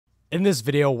In this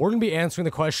video, we're going to be answering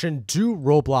the question, do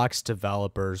Roblox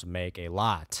developers make a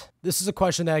lot? This is a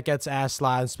question that gets asked a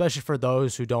lot, especially for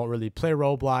those who don't really play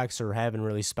Roblox or haven't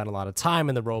really spent a lot of time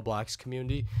in the Roblox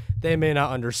community. They may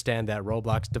not understand that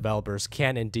Roblox developers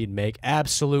can indeed make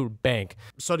absolute bank.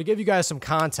 So to give you guys some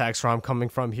context where I'm coming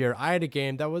from here, I had a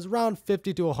game that was around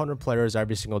 50 to 100 players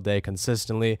every single day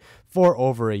consistently for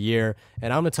over a year.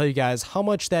 And I'm going to tell you guys how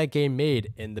much that game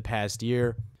made in the past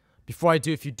year. Before I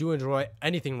do, if you do enjoy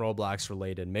anything Roblox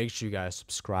related, make sure you guys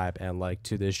subscribe and like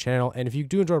to this channel. And if you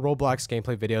do enjoy Roblox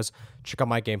gameplay videos, check out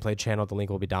my gameplay channel. The link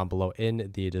will be down below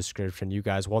in the description. You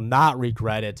guys will not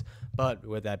regret it. But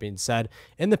with that being said,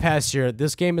 in the past year,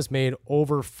 this game has made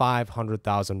over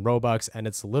 500,000 Robux, and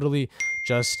it's literally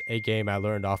just a game I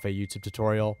learned off a YouTube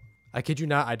tutorial. I kid you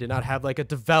not, I did not have like a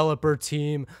developer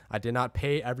team. I did not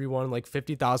pay everyone like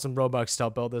 50,000 Robux to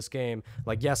help build this game.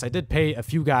 Like, yes, I did pay a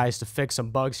few guys to fix some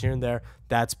bugs here and there.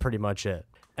 That's pretty much it.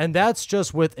 And that's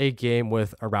just with a game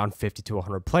with around 50 to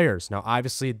 100 players. Now,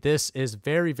 obviously, this is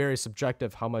very, very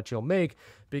subjective how much you'll make,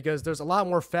 because there's a lot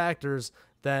more factors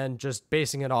than just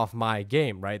basing it off my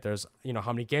game, right? There's,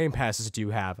 how many game passes do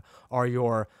you have? Are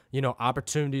your,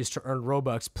 opportunities to earn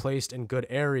Robux placed in good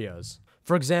areas?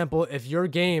 For example, if your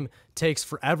game takes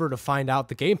forever to find out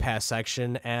the Game Pass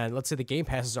section, and let's say the Game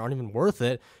Passes aren't even worth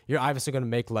it, you're obviously going to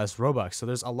make less Robux. So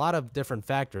there's a lot of different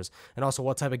factors. And also,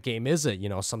 what type of game is it?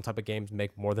 Some type of games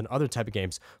make more than other type of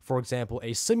games. For example,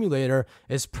 a simulator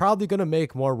is probably going to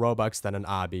make more Robux than an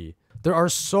obby. There are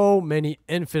so many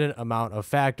infinite amount of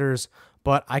factors,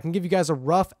 but I can give you guys a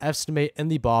rough estimate in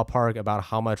the ballpark about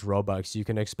how much Robux you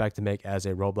can expect to make as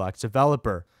a Roblox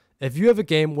developer. If you have a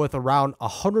game with around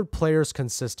 100 players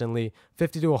consistently,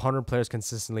 50 to 100 players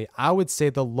consistently, I would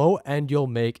say the low end you'll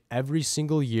make every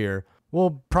single year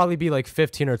will probably be like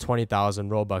 15 or 20,000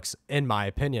 Robux, in my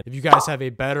opinion. If you guys have a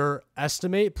better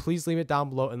estimate, please leave it down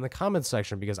below in the comments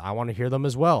section, because I want to hear them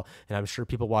as well. And I'm sure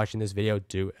people watching this video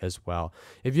do as well.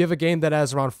 If you have a game that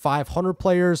has around 500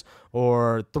 players,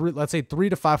 or let's say 3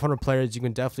 to 500 players, you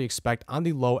can definitely expect on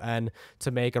the low end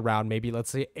to make around maybe,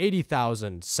 let's say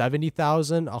 80,000,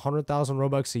 70,000, 100,000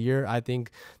 Robux a year. I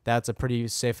think that's a pretty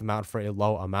safe amount for a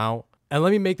low amount. And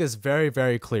let me make this very,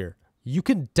 very clear. You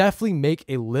can definitely make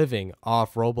a living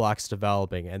off Roblox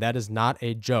developing, and that is not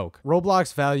a joke.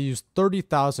 Roblox values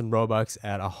 30,000 Robux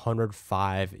at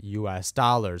 $105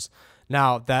 US.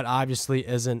 Now, that obviously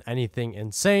isn't anything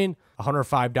insane.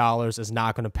 $105 is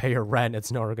not going to pay your rent.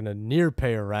 It's nowhere going to near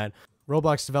pay your rent.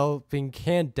 Roblox developing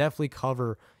can definitely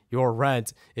cover your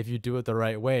rent if you do it the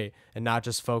right way and not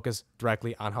just focus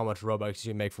directly on how much Robux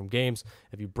you make from games.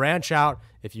 If you branch out,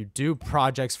 if you do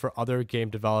projects for other game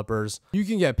developers, you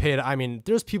can get paid. I mean,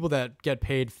 there's people that get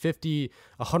paid 50,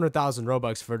 100,000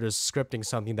 Robux for just scripting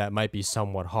something that might be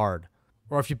somewhat hard.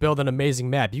 Or if you build an amazing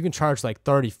map, you can charge like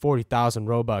 30, 40,000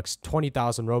 Robux,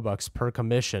 20,000 Robux per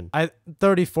commission.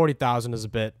 30, 40,000 is a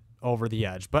bit over the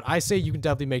edge, but I say you can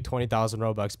definitely make 20,000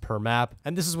 Robux per map.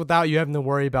 And this is without you having to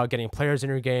worry about getting players in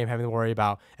your game, having to worry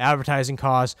about advertising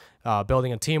costs,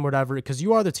 building a team, whatever, because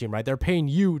you are the team, right? They're paying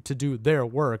you to do their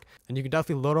work, and you can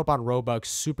definitely load up on Robux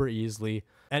super easily.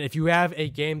 And if you have a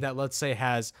game that, let's say,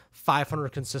 has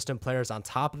 500 consistent players on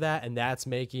top of that, and that's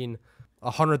making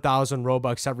 100,000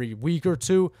 Robux every week or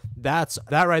two, that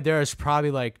right there is probably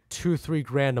like 2-3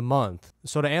 grand a month.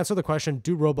 So to answer the question,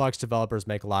 do Roblox developers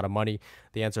make a lot of money?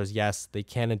 The answer is yes, they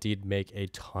can indeed make a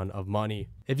ton of money.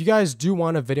 If you guys do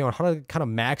want a video on how to kind of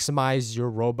maximize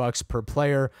your Robux per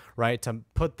player, right, to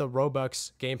put the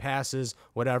Robux game passes,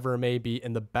 whatever it may be,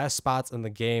 in the best spots in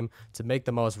the game to make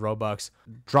the most Robux,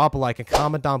 drop a like and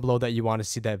comment down below that you want to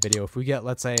see that video. If we get,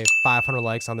 let's say, 500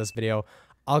 likes on this video,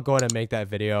 I'll go ahead and make that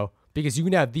video. Because you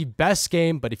can have the best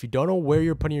game, but if you don't know where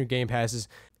you're putting your game passes,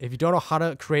 if you don't know how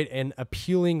to create an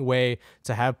appealing way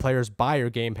to have players buy your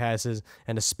game passes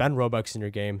and to spend Robux in your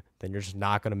game, then you're just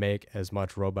not going to make as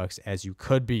much Robux as you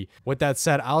could be. With that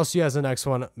said, I'll see you guys in the next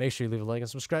one. Make sure you leave a like and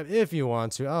subscribe if you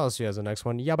want to. I'll see you guys in the next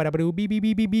one.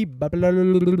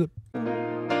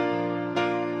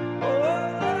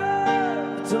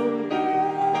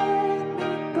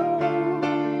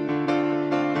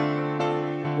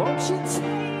 Won't you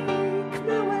take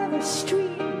me where the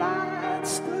street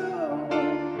lights glow?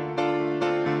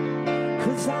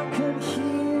 'Cause I could